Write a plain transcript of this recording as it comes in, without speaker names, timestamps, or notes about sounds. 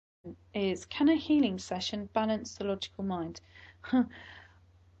is, can a healing session balance the logical mind?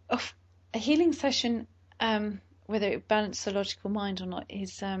 A healing session, whether it balances the logical mind or not,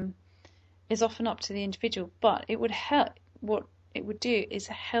 is often up to the individual. But it would help. What it would do is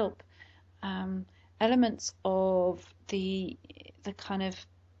help um, elements of the kind of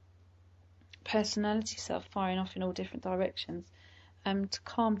personality self firing off in all different directions, to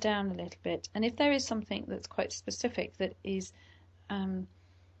calm down a little bit. And if there is something that's quite specific that is um,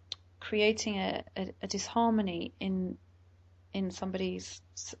 creating a disharmony in somebody's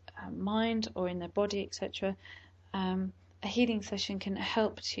mind or in their body, etc., a healing session can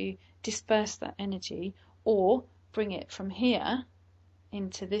help to disperse that energy or bring it from here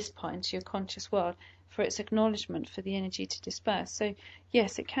into this point, to your conscious world, for its acknowledgement, for the energy to disperse. So,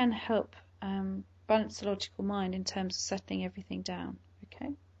 yes, it can help balance the logical mind in terms of settling everything down.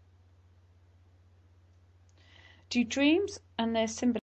 Okay. Do dreams and their symbolism